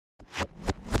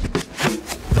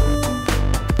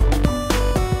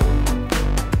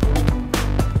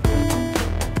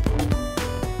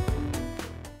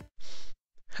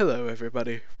Hello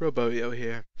everybody, Roboio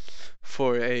here,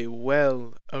 for a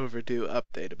well overdue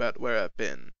update about where I've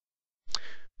been,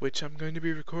 which I'm going to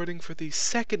be recording for the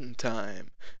second time,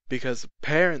 because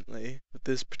apparently, with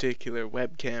this particular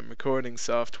webcam recording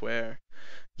software,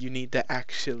 you need to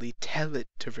actually tell it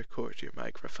to record your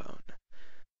microphone.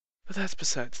 But that's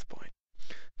besides the point.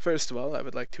 First of all, I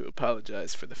would like to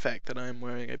apologize for the fact that I am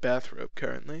wearing a bathrobe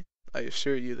currently. I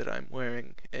assure you that I'm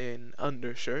wearing an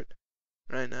undershirt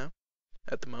right now.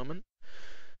 At the moment,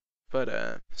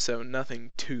 but so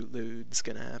nothing too lewd's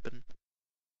gonna happen.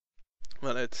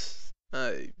 But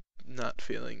I'm not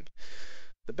feeling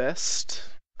the best.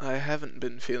 I haven't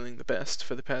been feeling the best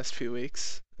for the past few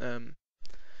weeks.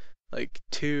 Like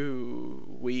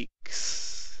 2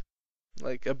 weeks,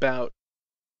 like about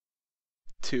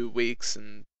 2 weeks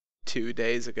and 2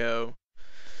 days ago,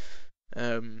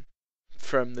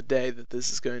 from the day that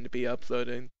this is going to be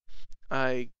uploading,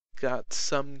 I got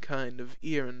some kind of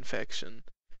ear infection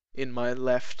in my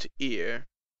left ear,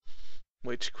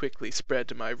 which quickly spread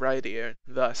to my right ear,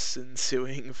 thus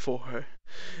ensuing for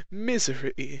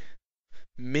misery.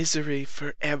 Misery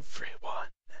for everyone.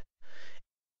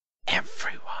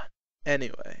 Everyone.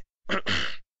 Anyway.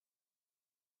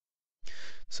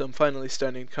 So I'm finally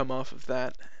starting to come off of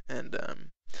that, and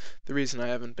the reason I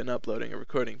haven't been uploading or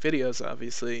recording videos,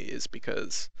 obviously, is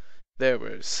because there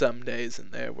were some days in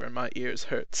there where my ears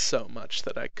hurt so much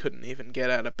that I couldn't even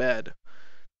get out of bed,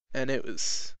 and it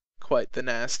was quite the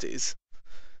nasties.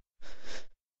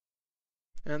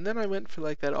 And then I went through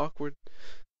like that awkward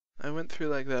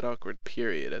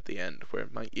period at the end where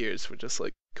my ears were just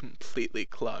like completely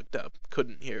clogged up,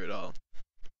 couldn't hear it all.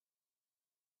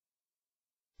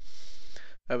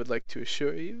 I would like to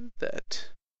assure you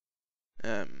that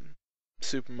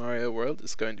Super Mario World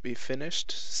is going to be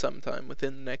finished sometime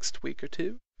within the next week or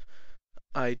two.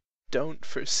 I don't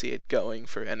foresee it going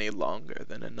for any longer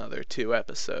than another 2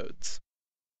 episodes.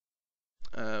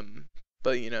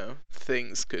 But you know,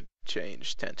 things could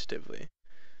change tentatively.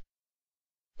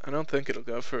 I don't think it'll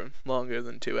go for longer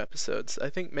than 2 episodes.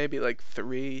 I think maybe like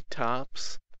 3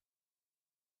 tops.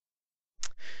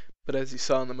 But as you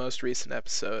saw in the most recent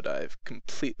episode, I've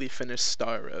completely finished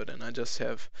Star Road, and I just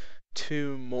have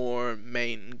 2 more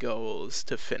main goals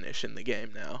to finish in the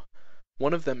game now.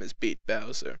 One of them is beat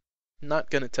Bowser. Not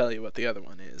gonna tell you what the other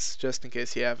one is, just in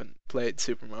case you haven't played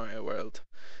Super Mario World.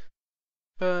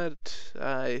 But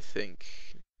I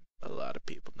think a lot of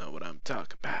people know what I'm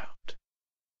talking about.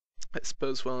 I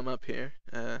suppose while I'm up here,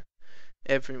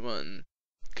 everyone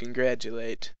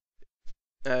congratulate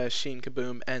Sheen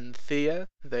Kaboom and Thea.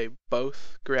 They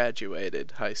both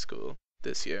graduated high school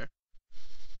this year.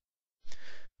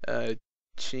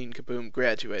 Sheen Kaboom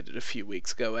graduated a few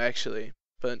weeks ago, actually,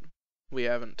 but we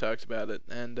haven't talked about it.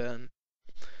 And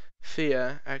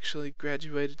Thea actually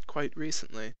graduated quite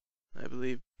recently. I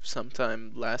believe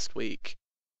sometime last week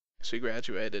she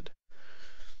graduated.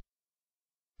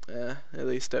 At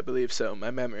least I believe so. My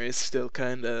memory is still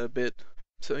kinda a bit.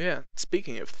 So yeah,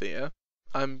 speaking of Thea,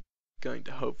 I'm going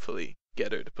to hopefully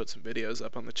get her to put some videos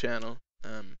up on the channel.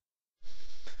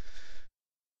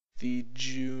 The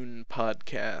June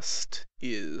podcast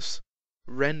is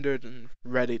rendered and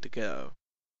ready to go.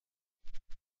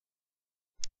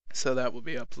 So that will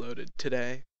be uploaded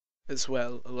today as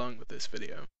well, along with this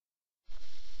video.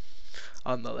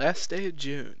 On the last day of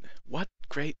June. What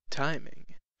great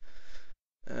timing.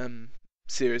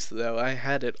 Seriously though, I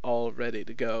had it all ready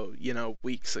to go, you know,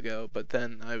 weeks ago, but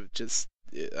then I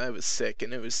was sick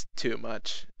and it was too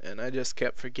much, and I just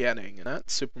kept forgetting. And that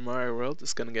Super Mario World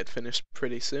is gonna get finished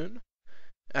pretty soon.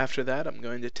 After that, I'm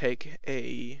going to take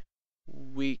a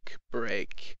week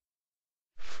break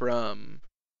from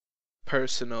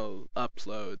personal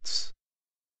uploads,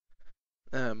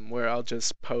 where I'll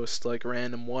just post like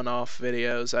random one-off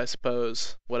videos, I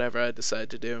suppose, whatever I decide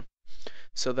to do,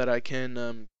 so that I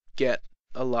can get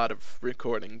a lot of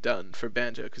recording done for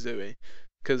Banjo-Kazooie.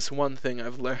 Because one thing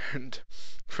I've learned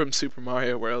from Super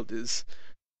Mario World is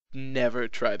never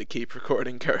try to keep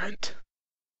recording current.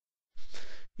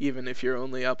 Even if you're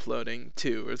only uploading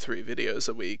 2 or 3 videos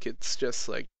a week, it's just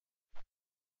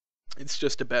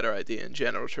a better idea in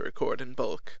general to record in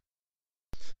bulk.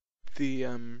 The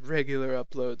regular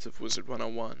uploads of Wizard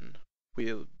 101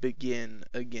 will begin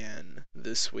again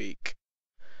this week.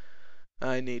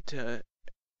 I need to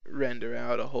render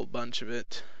out a whole bunch of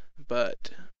it,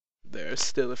 but there are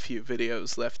still a few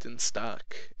videos left in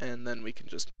stock, and then we can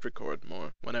just record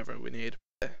more whenever we need.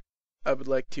 I would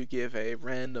like to give a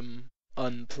random,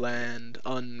 unplanned,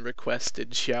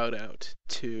 unrequested shout out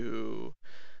to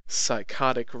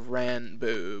Psychotic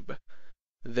Ranboob.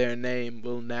 Their name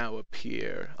will now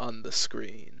appear on the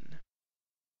screen.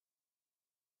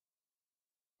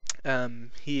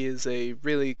 He is a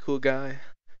really cool guy.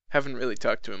 Haven't really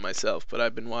talked to him myself, but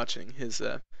I've been watching his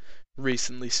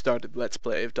recently started Let's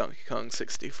Play of Donkey Kong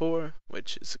 64,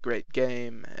 which is a great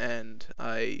game, and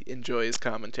I enjoy his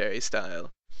commentary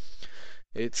style.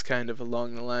 It's kind of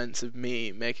along the lines of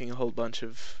me making a whole bunch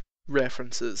of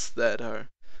references that are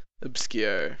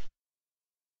obscure,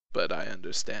 but I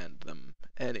understand them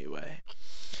anyway.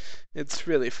 It's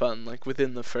really fun. Like,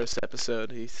 within the first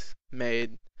episode, he's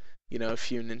made, a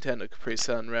few Nintendo Capri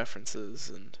Sun references,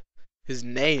 and his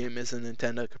name is a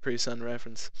Nintendo Capri Sun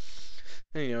reference.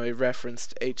 And, he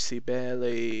referenced H.C.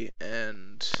 Bailey,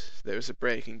 and there's a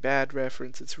Breaking Bad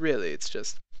reference. It's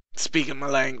just speaking my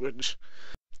language.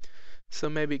 So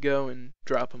maybe go and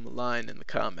drop him a line in the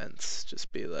comments.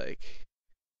 Just be like,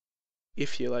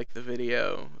 if you like the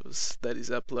video that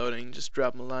he's uploading, just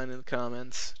drop him a line in the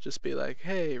comments. Just be like,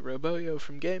 hey, Roboio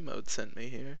from Game Mode sent me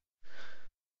here.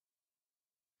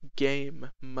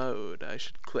 Game Mode, I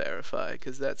should clarify,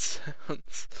 because that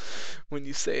sounds, when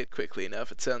you say it quickly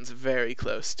enough, it sounds very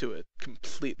close to a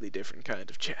completely different kind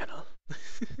of channel.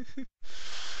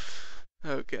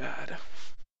 Oh god.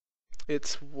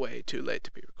 It's way too late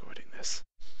to be recording this.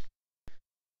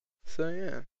 So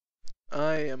yeah,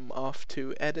 I am off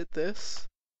to edit this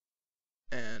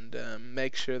and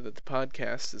make sure that the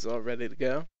podcast is all ready to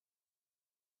go.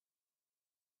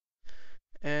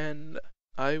 And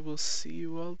I will see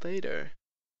you all later.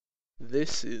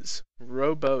 This is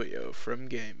Roboio from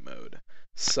Game Mode,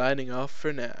 signing off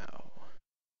for now.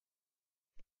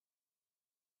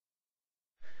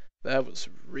 That was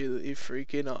really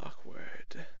freaking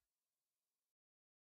awkward.